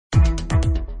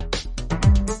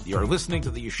You're listening to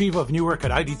the Yeshiva of Newark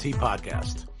at IDT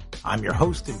podcast. I'm your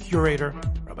host and curator,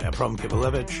 Rabbi Abram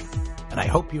Kibalevich, and I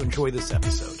hope you enjoy this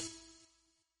episode.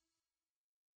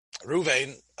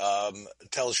 Ruvain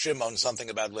tells Shimon something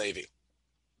about Levi.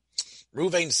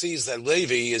 Ruvain sees that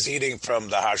Levi is eating from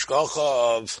the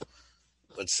hashgacha of,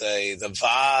 let's say, the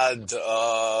Vad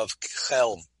of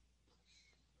Chelm.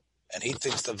 And he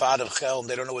thinks the Vad of Chelm,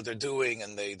 they don't know what they're doing,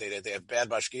 and they have bad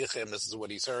mashgichim. This is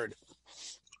what he's heard.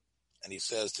 And he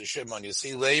says to Shimon, you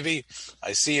see Levi?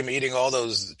 I see him eating all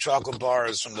those chocolate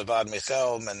bars from the Vad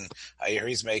Michelm, and I hear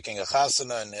he's making a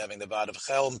chasana and having the Vad of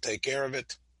Chelm take care of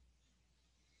it.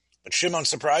 But Shimon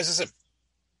surprises him.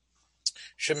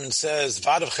 Shimon says,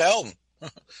 Vad of Chelm?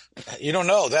 You don't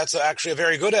know. That's actually a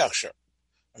very good Echsher.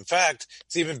 In fact,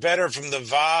 it's even better from the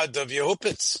Vad of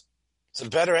Yehupitz. It's a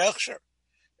better Echsher.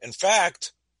 In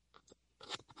fact,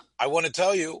 I want to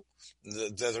tell you,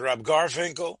 the Reb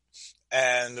Garfinkel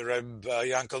and the Reb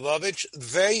Yankelovich,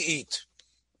 they eat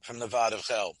from the Vad of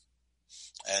Chelm.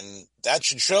 And that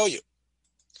should show you.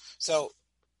 So,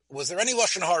 was there any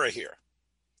Lashon Hara here?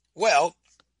 Well,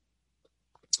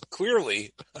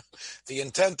 clearly, the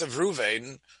intent of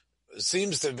Ruvain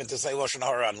seems to have been to say Lashon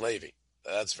Hara on Levi.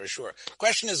 That's for sure.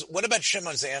 Question is, what about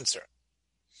Shimon's answer?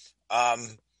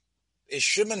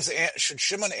 Should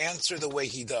Shimon answer the way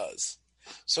he does?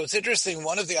 So it's interesting.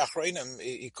 One of the Achreinim,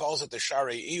 he calls it the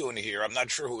Sharei Iyun here. I'm not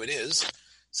sure who it is.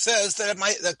 Says that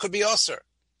that could be Osir,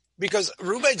 because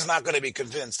Ruvain's not going to be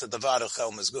convinced that the Vad of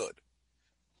Chelm is good.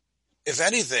 If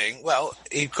anything, well,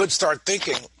 he could start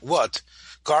thinking, what?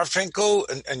 Garfinkel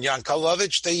and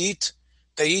Yankelovich,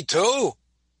 they eat too.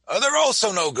 Oh, they're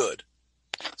also no good.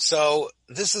 So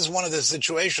this is one of the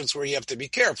situations where you have to be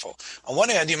careful. On one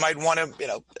hand, you might want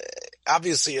to,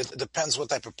 obviously it depends what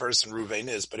type of person Ruvain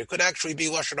is, but it could actually be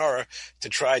Lashon Hara to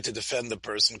try to defend the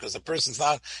person, because the person's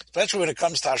not, especially when it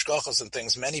comes to hashgachos and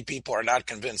things, many people are not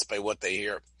convinced by what they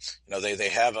hear. They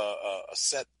have a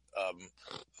set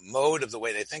mode of the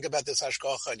way they think about this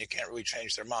hashgacha, and you can't really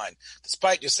change their mind,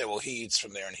 despite you say, well, he eats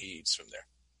from there and he eats from there.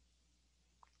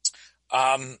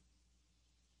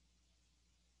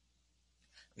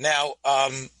 Now,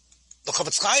 the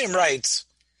Chofetz Chaim writes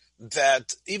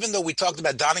that even though we talked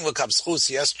about donning l'kapschus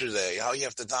yesterday, how you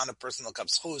have to don a person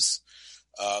l'kapschus,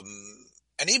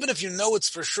 and even if you know it's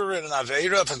for sure in an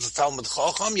Aveira, if it's a Talmud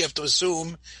Chacham, you have to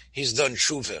assume he's done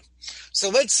Shuvah. So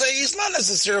let's say he's not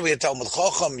necessarily a Talmud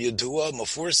Chacham, Yedua,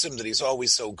 Mefursim, that he's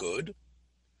always so good,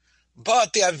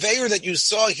 but the Aveira that you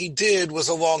saw he did was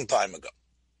a long time ago.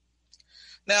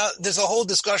 Now, there's a whole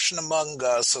discussion among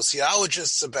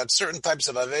sociologists about certain types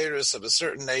of Aveiras of a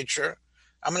certain nature.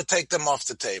 I'm going to take them off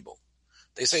the table.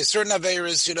 They say certain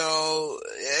Aveiras,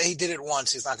 he did it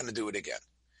once, he's not going to do it again.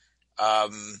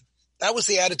 That was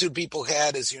the attitude people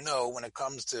had, as you know, when it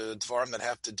comes to dvarim that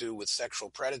have to do with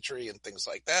sexual predatory and things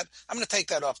like that. I'm going to take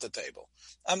that off the table.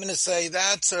 I'm going to say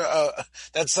that's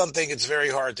something it's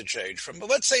very hard to change from. But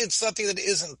let's say it's something that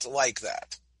isn't like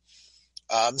that.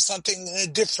 Something in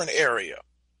a different area.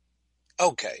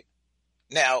 Okay.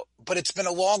 Now, but it's been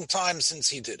a long time since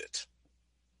he did it.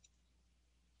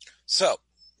 So,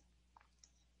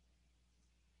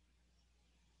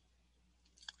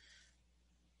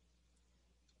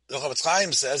 the Chofetz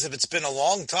Chaim says if it's been a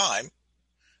long time,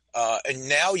 and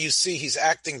now you see he's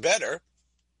acting better,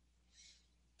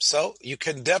 so you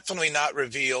can definitely not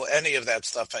reveal any of that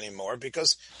stuff anymore,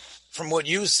 because from what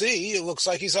you see, it looks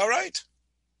like he's all right.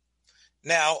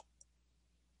 Now,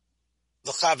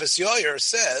 the Chavis Yoyer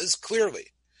says clearly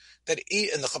that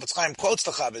and the Chofetz Chaim quotes the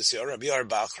Chavis Yoyer, Rabbi Yair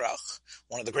Bachrach,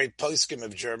 one of the great poskim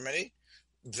of Germany,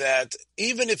 that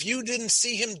even if you didn't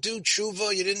see him do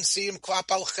tshuva, you didn't see him klap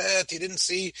al chet, you didn't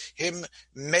see him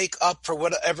make up for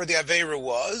whatever the Aveira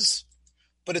was,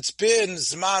 but it's been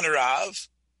Zman Rav,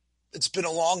 it's been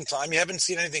a long time, you haven't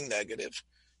seen anything negative,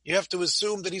 you have to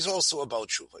assume that he's also about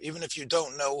tshuva, even if you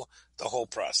don't know the whole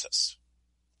process.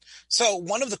 So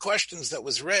one of the questions that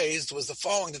was raised was the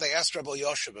following that I asked Rabbi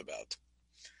Yoshev about.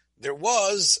 There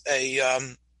was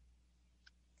and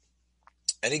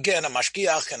again, a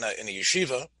mashgiach in a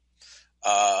yeshiva,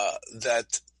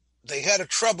 that they had a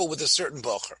trouble with a certain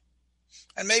bocher.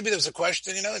 And maybe there was a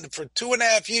question, for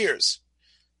 2.5 years,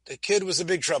 the kid was a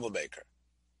big troublemaker.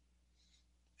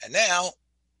 And now,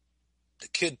 the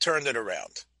kid turned it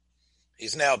around.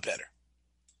 He's now better.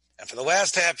 And for the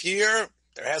last half year,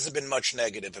 there hasn't been much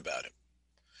negative about him.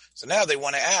 So now they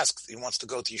want to ask, he wants to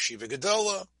go to Yeshiva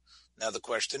Gedola. Now the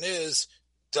question is,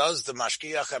 does the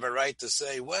mashgiach have a right to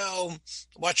say, well,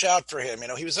 watch out for him?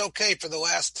 He was okay for the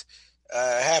last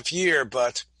half year,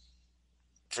 but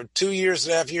for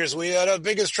 2.5 years, we had the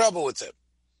biggest trouble with him.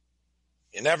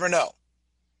 You never know.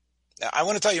 Now, I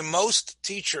want to tell you, most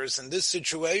teachers in this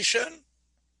situation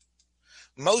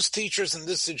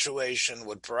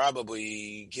would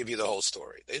probably give you the whole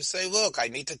story. They'd say, look, I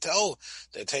need to tell,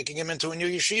 they're taking him into a new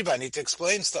yeshiva, I need to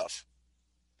explain stuff.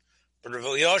 But Rav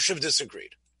Elyashiv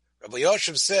disagreed. Rav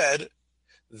Elyashiv said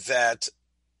that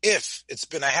if it's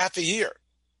been a half a year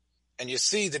and you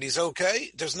see that he's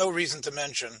okay, there's no reason to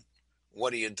mention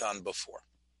what he had done before.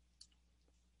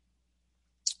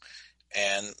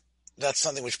 And that's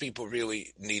something which people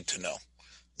really need to know,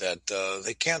 that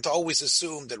they can't always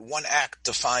assume that one act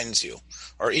defines you,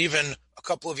 or even a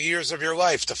couple of years of your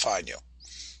life define you.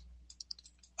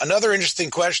 Another interesting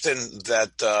question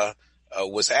that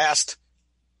was asked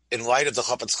in light of the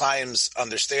Chofetz Chaim's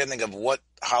understanding of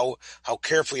how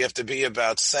careful you have to be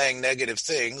about saying negative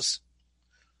things,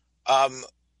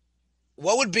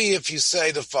 what would be if you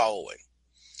say the following?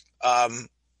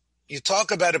 You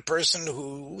talk about a person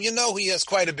who, he has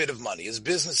quite a bit of money. His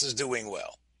business is doing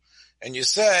well. And you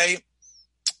say,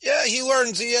 yeah, he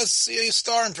learns, he's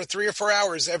starring for 3 or 4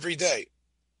 hours every day.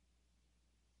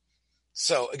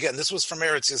 So again, this was from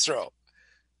Eretz Yisrael.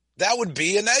 That would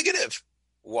be a negative.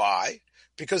 Why?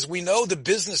 Because we know the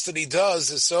business that he does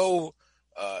is so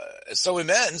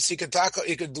immense, he could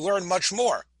learn much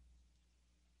more.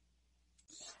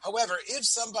 However, if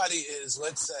somebody is,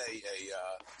 let's say,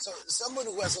 someone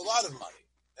who has a lot of money,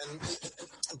 and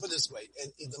put it this way,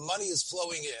 and the money is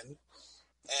flowing in,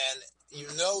 and you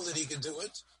know that he can do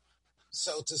it,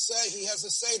 so to say he has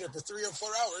a seder for 3 or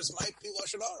 4 hours might be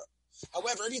Lashon Hara.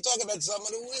 However, if you talk about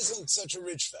someone who isn't such a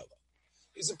rich fellow,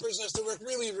 he's a person who has to work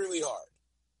really, really hard,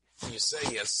 and you say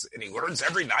yes, and he learns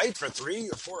every night for 3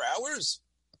 or 4 hours,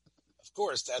 of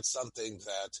course, that's something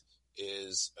that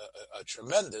is a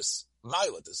tremendous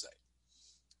mila to say.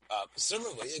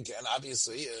 Similarly, again,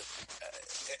 obviously,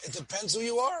 it depends who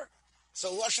you are.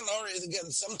 So Lashon Hara is,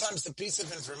 again, sometimes the piece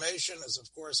of information is,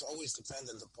 of course, always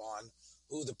dependent upon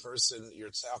who the person you're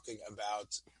talking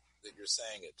about that you're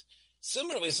saying it.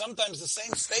 Similarly, sometimes the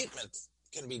same statement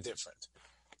can be different,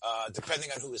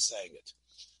 depending on who is saying it.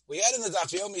 We had in the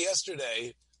Daf Yomi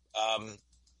yesterday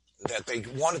that they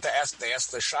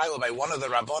asked the Shiloh by one of the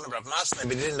Rabbanim, Rav Masna,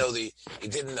 but he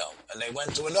didn't know. And they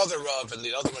went to another Rav, and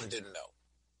the other one didn't know.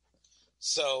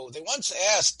 So they once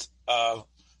asked Rav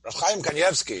Chaim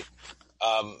Kanievsky,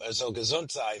 so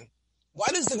Gesundheit, why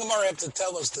does the Gemara have to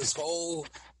tell us this whole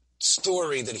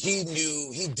story that he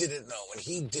knew, he didn't know, and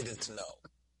he didn't know?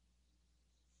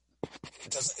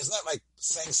 Isn't that like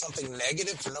saying something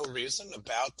negative for no reason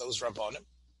about those Rabbanim?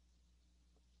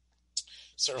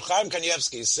 So Chaim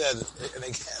Kanievsky said, and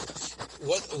again,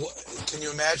 what can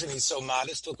you imagine? He's so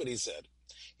modest. Look what he said.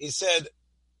 He said,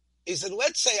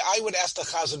 let's say I would ask the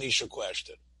Chazon Ish a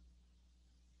question.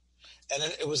 And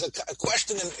it was a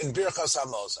question in Birchas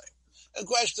Hamosai. A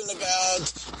question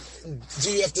about,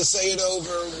 do you have to say it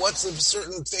over? What's a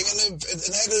certain thing? And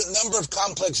it had a number of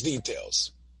complex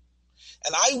details.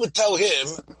 And I would tell him,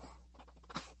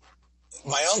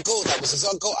 my uncle, that was his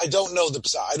uncle, I don't know the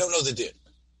psa, I don't know the din.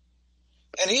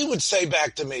 And he would say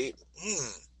back to me,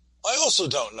 I also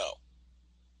don't know.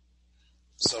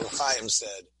 So Chaim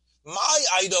said, my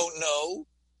I don't know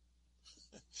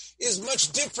is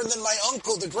much different than my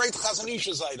uncle, the great Chazon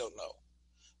Ish's I don't know.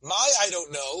 My I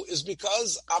don't know is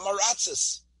because I'm a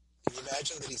ratzis. Can you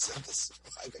imagine that he said this?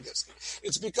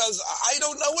 It's because I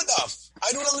don't know enough.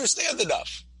 I don't understand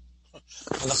enough.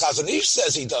 When the Chazon Ish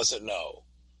says he doesn't know,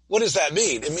 what does that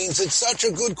mean? It means it's such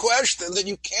a good question that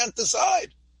you can't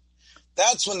decide.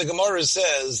 That's when the Gemara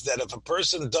says that if a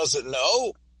person doesn't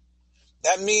know,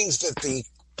 that means that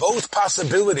both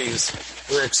possibilities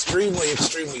were extremely,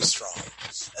 extremely strong.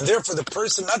 And therefore the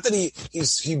person, not that he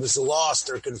was lost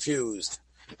or confused,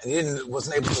 and he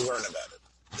wasn't able to learn about it.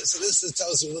 So this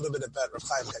tells you a little bit about Rav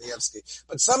Chaim Kanievsky.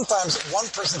 But sometimes one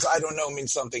person's I don't know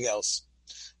means something else.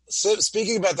 So,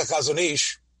 speaking about the Chazon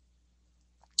Ish,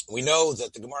 we know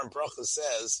that the Gemara in Brachos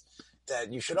says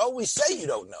that you should always say you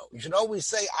don't know. You should always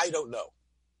say I don't know.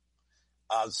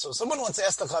 So someone once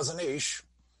asked the Chazon Ish,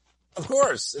 of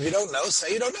course, if you don't know,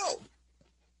 say you don't know.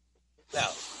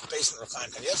 Now, based on Rav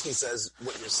Chaim Kanievsky says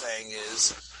what you're saying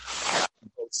is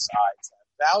both sides have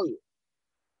value.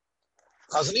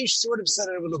 Chazon Ish sort of said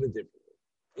it a little bit differently.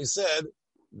 He said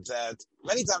that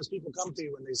many times people come to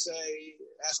you and they say,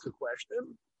 ask a question,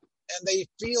 and they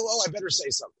feel, I better say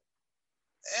something.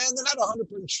 And they're not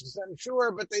 100%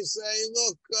 sure, but they say,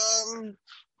 look,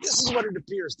 this is what it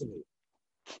appears to me.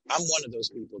 I'm one of those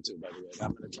people too, by the way.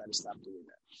 I'm going to try to stop doing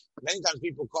that. Many times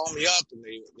people call me up and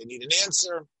they need an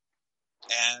answer,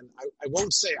 and I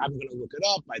won't say I'm going to look it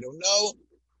up. I don't know.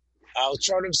 I'll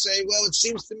try to say, well, it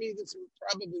seems to me this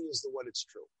probably is what it's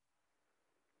true.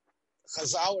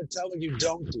 Chazal are telling you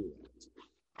don't do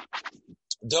that.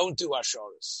 Don't do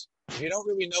Asharis. If you don't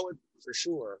really know it for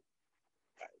sure,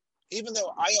 even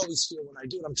though I always feel when I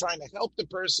do it, I'm trying to help the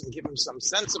person, give him some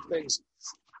sense of things,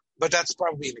 but that's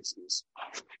probably an excuse.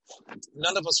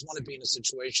 None of us want to be in a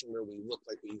situation where we look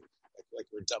like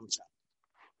we're dumbfounded.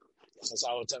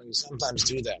 Chazal are telling you sometimes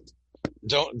do that.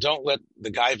 Don't let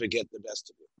the gaiva get the best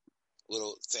of you.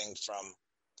 Little thing from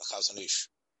the Chazon Ish.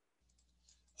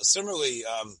 Similarly,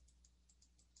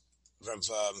 Rav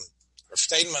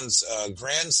Steinman's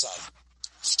grandson,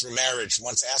 through marriage,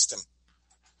 once asked him.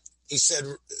 He said,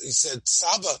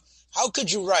 Saba, how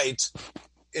could you write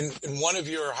in one of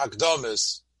your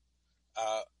Hakdamas,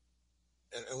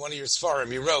 in one of your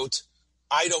Sfarim, you wrote,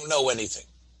 I don't know anything.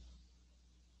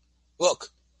 Look,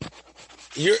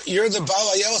 you're the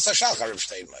Bala Yelos HaShachar, Rav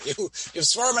Steinman. You have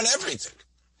Sfarim on everything.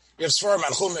 You have Sfarim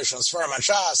on Chumash, and Sfarim on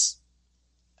Shas,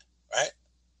 right?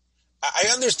 I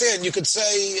understand you could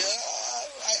say,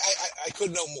 I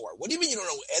could know more. What do you mean you don't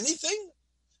know anything?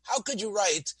 How could you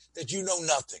write that you know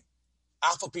nothing?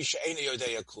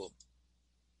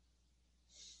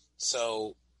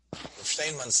 So,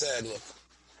 Steinman said, look,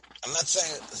 I'm not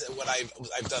saying that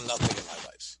I've done nothing in my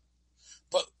life.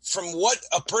 But from what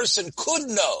a person could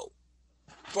know,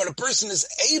 what a person is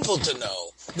able to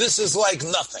know, this is like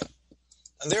nothing.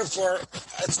 And therefore,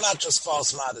 it's not just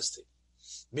false modesty.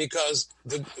 Because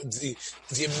the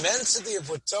immensity of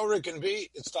what Torah can be,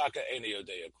 it's taka eni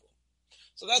yodei kol.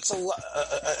 So that's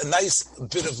a nice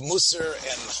bit of musar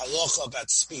and halacha about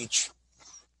speech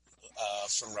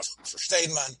from Rav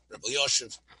Steinman, Rabbi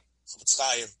Yoshev, Chofetz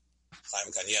Chaim,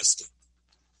 Chaim Kanievsky.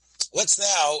 Let's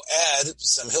now add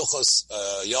some Hilchos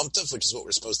Yom Tov, which is what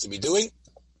we're supposed to be doing,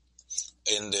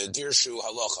 in the Dirshu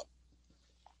halacha.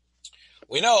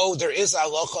 We know there is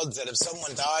halacha that if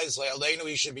someone dies, le'aleinu,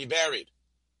 he should be buried.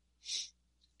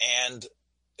 And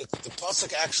the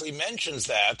pasuk actually mentions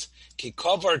that ki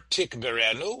kovar tik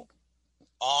berenu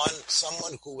on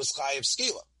someone who was chayiv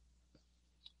skila.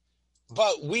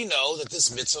 But we know that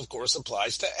this mitzvah, of course,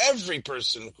 applies to every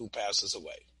person who passes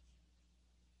away,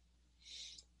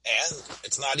 and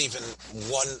it's not even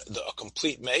a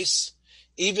complete mace.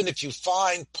 Even if you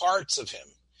find parts of him,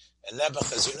 and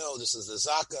Nebuch, as you know, this is the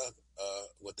zaka,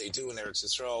 what they do in Eretz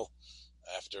Yisrael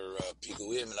after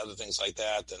piguim and other things like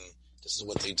that, and this is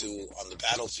what they do on the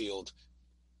battlefield.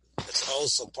 It's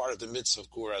also part of the mitzvah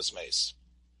of Kuras Mace.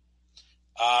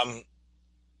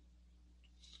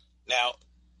 Now,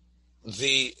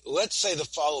 let's say the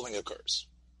following occurs.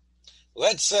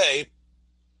 Let's say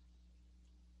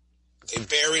they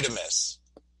buried a mess.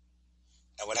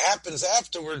 And what happens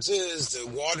afterwards is the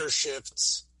water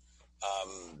shifts,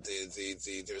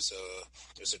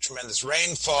 there's a tremendous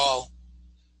rainfall,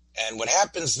 and what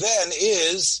happens then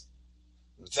is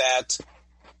that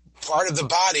part of the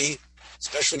body,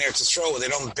 especially in Eretz Yisrael, where they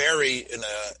don't bury in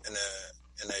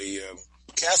a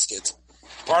casket,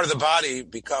 part of the body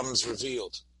becomes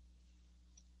revealed.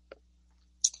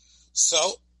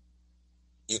 So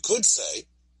you could say,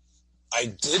 I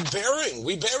did burying.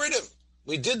 We buried him.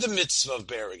 We did the mitzvah of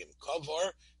burying him.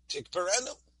 Kavar tik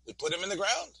perenu. We put him in the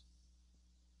ground.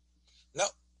 No.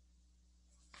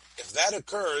 If that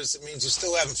occurs, it means you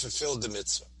still haven't fulfilled the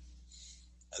mitzvah.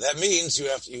 And that means you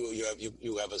have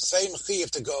a same chiyuv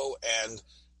to go and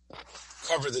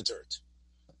cover the dirt,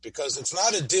 because it's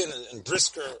not a din in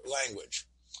brisker language.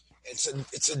 It's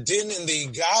a din in the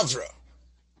gavra.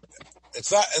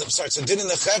 It's a din in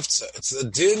the chefza. It's a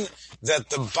din that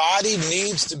the body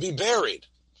needs to be buried.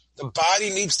 The body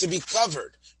needs to be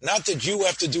covered. Not that you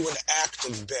have to do an act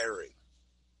of burying.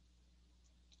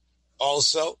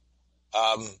 Also,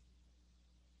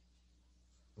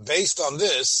 based on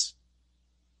this,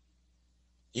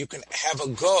 you can have a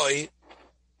goy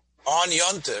on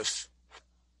Yontif,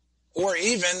 or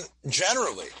even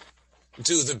generally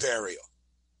do the burial.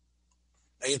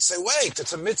 Now you'd say, wait,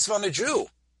 it's a mitzvah on a Jew.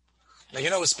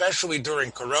 Now, especially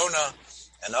during Corona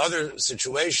and other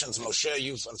situations, Moshe,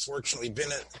 you've unfortunately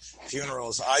been at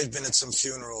funerals. I've been at some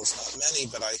funerals, not many,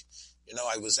 but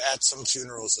I was at some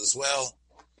funerals as well.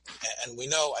 And we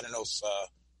know, I don't know if,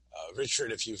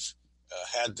 Richard, if you've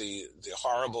had the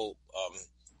horrible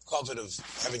covet of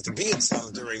having to be at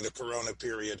some during the Corona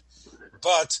period.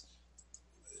 But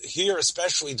here,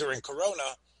 especially during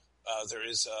Corona, there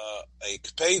is a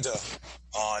kpeda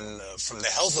from the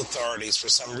health authorities for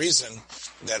some reason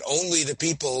that only the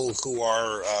people who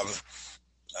are,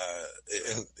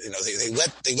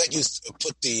 they let you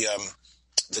put the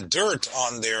dirt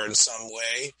on there in some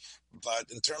way, but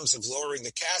in terms of lowering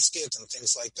the casket and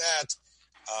things like that,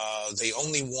 they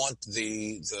only want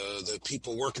the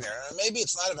people working there. And maybe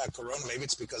it's not about Corona, maybe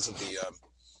it's because of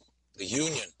the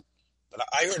union. But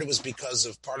I heard it was because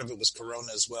of part of it was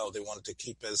Corona as well. They wanted to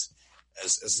keep as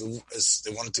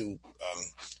they wanted to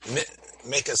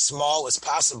make as small as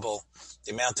possible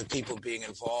the amount of people being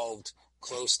involved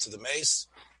close to the mace.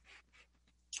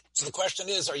 So the question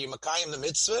is, are you Makayim the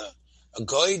mitzvah? A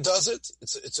goy does it.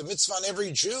 It's a mitzvah on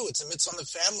every Jew. It's a mitzvah on the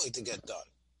family to get done.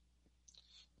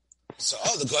 So,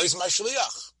 the goy is my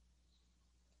shliach.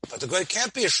 But the goy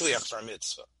can't be a shliach for a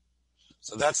mitzvah.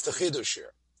 So that's the chidush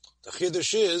here. The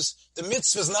chidush is, the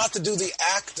mitzvah is not to do the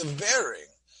act of bearing.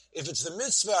 If it's the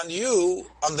mitzvah on you,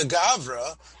 on the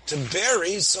gavra, to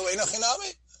bury, so einach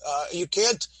hinami. You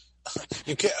can't,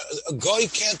 a goy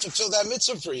can't fulfill that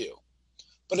mitzvah for you.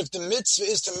 But if the mitzvah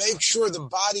is to make sure the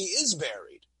body is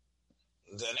buried,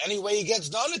 then any way it gets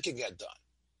done, it can get done.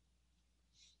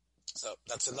 So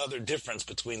that's another difference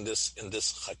between this in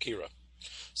this chakira.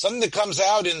 Something that comes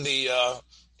out in the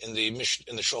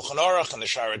Shulchan Aruch and the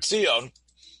Sha'ar Tzion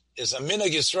is a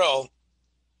minhag Yisrael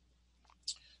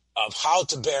of how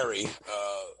to bury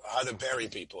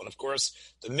people, and of course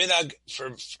the minhag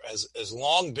has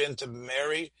long been to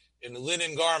marry in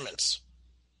linen garments.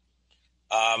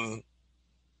 And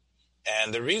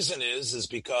the reason is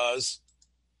because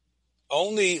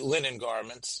only linen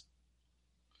garments,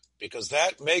 because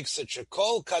that makes it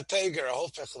shekol kateger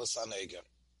hofech l'saneger.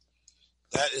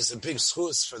 That is a big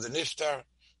schus for the niftar,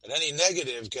 that any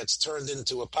negative gets turned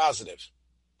into a positive.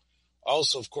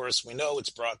 Also, of course, we know it's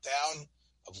brought down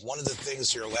of one of the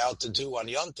things you're allowed to do on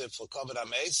Yontif, l'kavod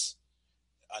hameis,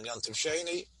 on Yontif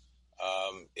Sheni,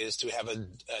 is to have a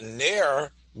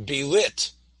ner be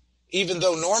lit, even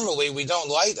though normally we don't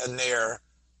light a ner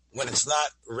when it's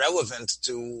not relevant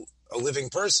to a living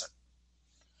person.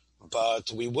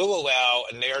 But we will allow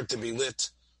a ner to be lit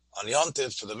on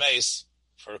Yontif for the mace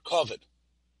for kavod.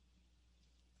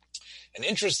 An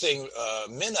interesting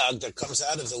minhag that comes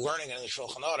out of the learning in the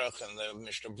Shulchan Aruch and the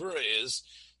Mishnah Berurah is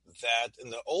that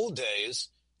in the old days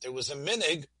there was a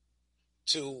minhag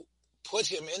to put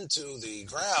him into the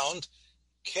ground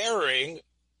carrying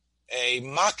a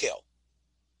makel,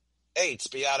 eitz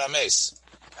biyad hameis.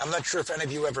 I'm not sure if any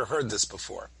of you ever heard this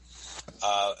before.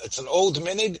 It's an old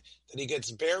minhag that he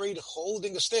gets buried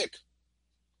holding a stick,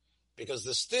 because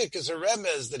the stick is a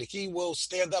remez that he will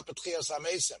stand up at Chiyas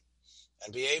HaMesim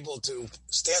and be able to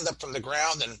stand up from the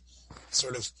ground and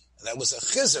and that was a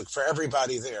chizuk for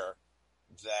everybody there,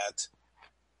 that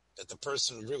the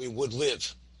person really would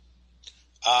live.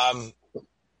 Now,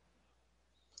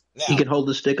 he could hold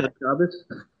the stick on Shabbos?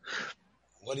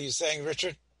 What are you saying,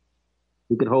 Richard?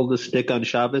 You could hold the stick on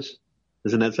Shabbos?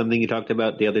 Isn't that something you talked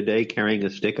about the other day, carrying a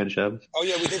stick on Shabbos? Oh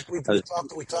yeah, we did. We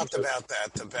talked about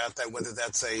that, whether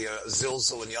that's a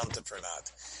zilzul and yontif or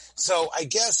not. So I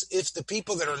guess if the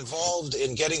people that are involved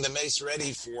in getting the mace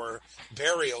ready for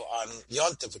burial on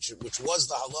yontif, which was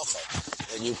the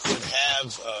halacha, that you could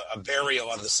have a burial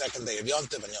on the second day of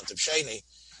yontif and yontif sheni,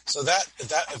 so that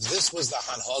if this was the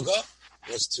hanhaga,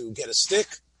 was to get a stick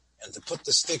and to put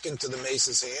the stick into the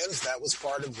mace's hands, that was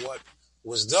part of what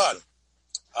was done.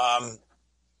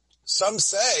 Some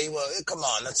say, well, come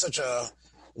on, that's such a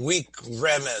weak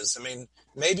remez. I mean,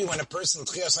 maybe when a person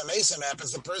Chiyas HaMesim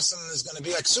happens, the person is going to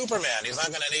be like Superman. He's not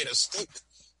going to need a stick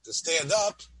to stand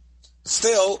up.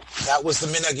 Still, that was the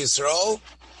minhag Yisrael,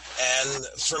 and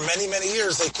for many, many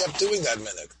years they kept doing that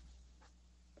minhag.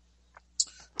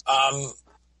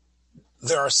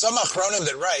 There are some achronim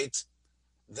that write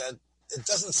that it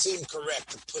doesn't seem correct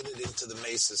to put it into the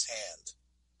mace's hand.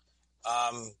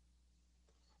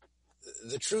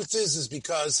 The truth is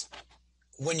because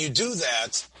when you do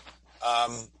that,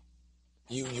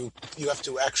 you have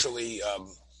to actually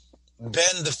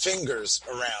bend the fingers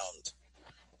around,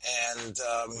 and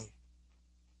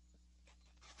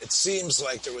it seems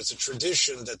like there was a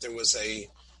tradition that there was a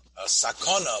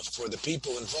sakana for the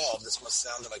people involved. This must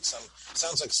sound like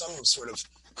some sort of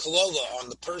kolola on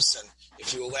the person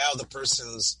if you allow the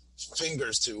person's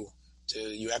fingers to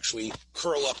you actually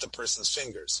curl up the person's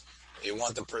fingers. You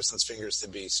want the person's fingers to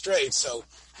be straight, so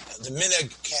the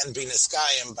minhag can be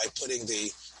niskayim by putting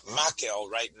the makel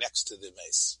right next to the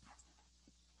mace.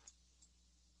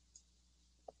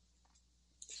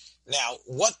 Now,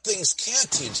 what things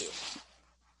can't you do?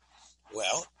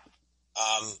 Well,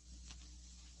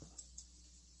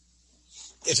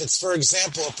 if it's, for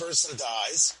example, a person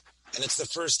dies and it's the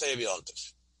first day of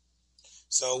Yontif.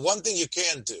 So one thing you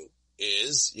can't do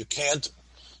is you can't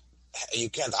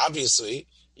obviously,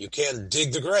 you can't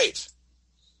dig the grave.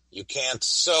 You can't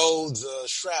sew the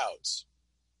shrouds.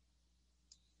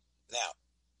 Now,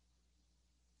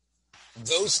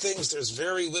 those things, there's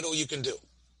very little you can do.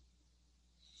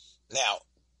 Now,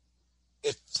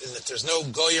 if there's no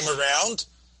goyim around,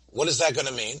 what is that going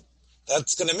to mean?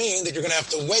 that's going to mean that you're going to have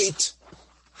to wait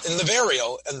in the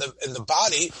burial, and the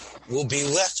body will be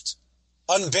left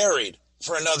unburied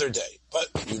for another day. But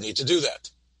you need to do that.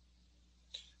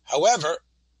 However,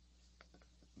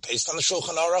 based on the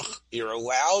Shulchan Aruch, you're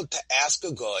allowed to ask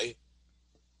a goy,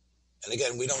 and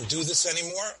again, we don't do this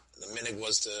anymore. The minhag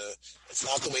was it's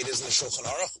not the way it is in the Shulchan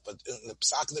Aruch, but in the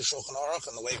Psak of the Shulchan Aruch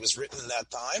and the way it was written in that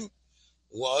time,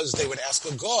 was they would ask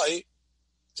a goy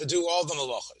to do all the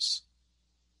malachos.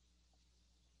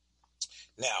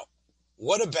 Now,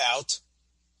 what about,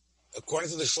 according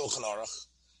to the Shulchan Aruch,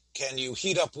 can you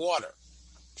heat up water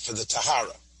for the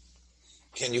tahara?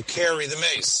 Can you carry the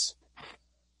mace?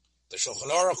 The Shulchan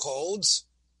Aruch holds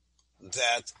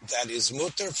that is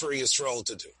mutter for Yisrael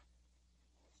to do,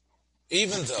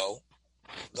 even though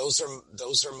those are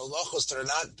malachos that are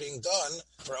not being done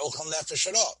for ochel nefesh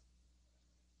at all.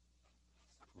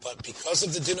 But because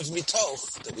of the din of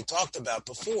mitoch that we talked about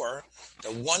before,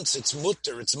 that once it's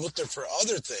mutter for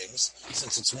other things,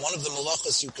 since it's one of the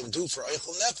malachos you can do for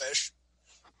ochel nefesh,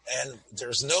 and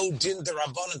there's no din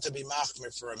derabanan to be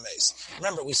machmir for a mace.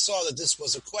 Remember, we saw that this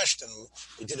was a question.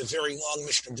 We did a very long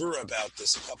Mishnah Berurah about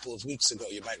this a couple of weeks ago.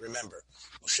 You might remember.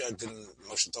 Moshe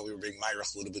thought we were being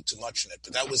mayrach a little bit too much in it,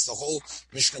 but that was the whole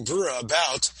Mishnah Berurah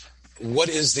about what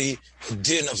is the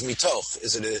din of mitoch.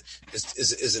 Is it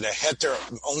a heter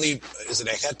only? Is it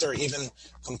a heter even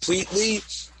completely?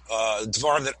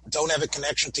 Dvar that don't have a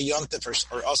connection to yontif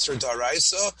or aser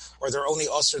daraisa, or they're only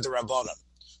aser derabanan.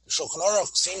 Shulchan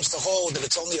Aruch seems to hold that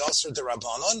it's only Asr de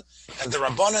Rabbanon, and the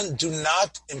Rabbanon do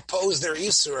not impose their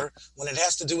Isur when it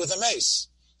has to do with a mace.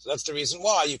 So that's the reason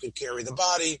why you could carry the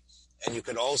body, and you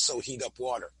could also heat up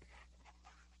water.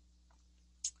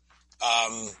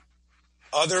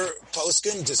 Other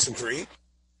poskim disagree,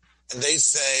 and they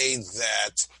say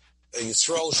that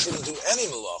Yisrael shouldn't do any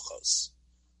malachos.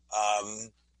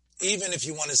 Even if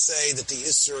you want to say that the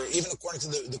Isser, even according to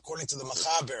the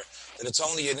Machaber, that it's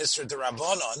only an Isser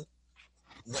D'Rabbanan,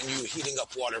 when you're heating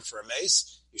up water for a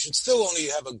mace, you should still only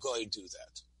have a goy do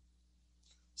that.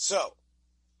 So,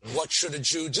 what should a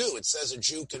Jew do? It says a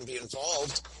Jew can be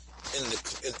involved in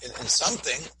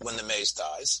something when the mace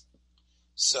dies.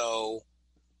 So,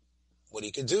 what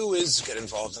he could do is get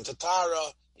involved in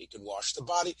Tatara, he could wash the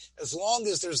body, as long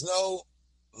as there's no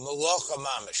malacha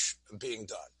mamish being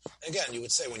done. Again, you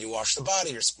would say when you wash the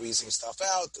body, you're squeezing stuff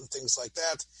out and things like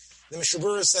that. The Mishnah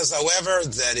Berurah says, however,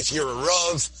 that if you're a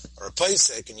Rav or a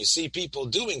Pesach and you see people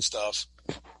doing stuff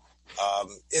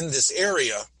in this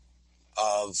area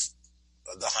of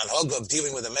the hanhag of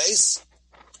dealing with a mace,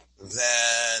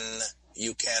 then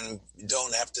you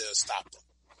don't have to stop them.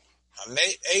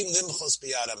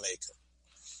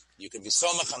 You can be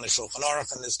somach on the Shulchan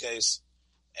Aruch in this case,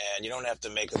 and you don't have to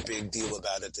make a big deal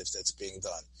about it if that's being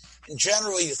done. And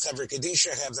generally, Chaver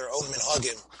Kedisha have their own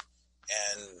minhagim,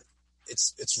 and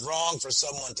it's wrong for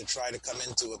someone to try to come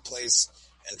into a place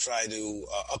and try to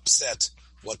upset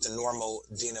what the normal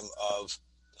dinim of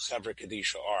Chaver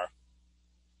Kedisha are.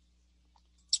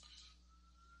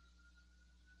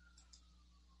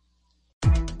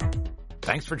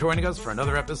 Thanks for joining us for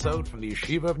another episode from the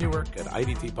Yeshiva of Newark at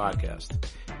IDT Podcast.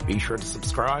 Be sure to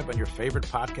subscribe on your favorite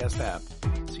podcast app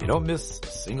so you don't miss a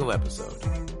single episode.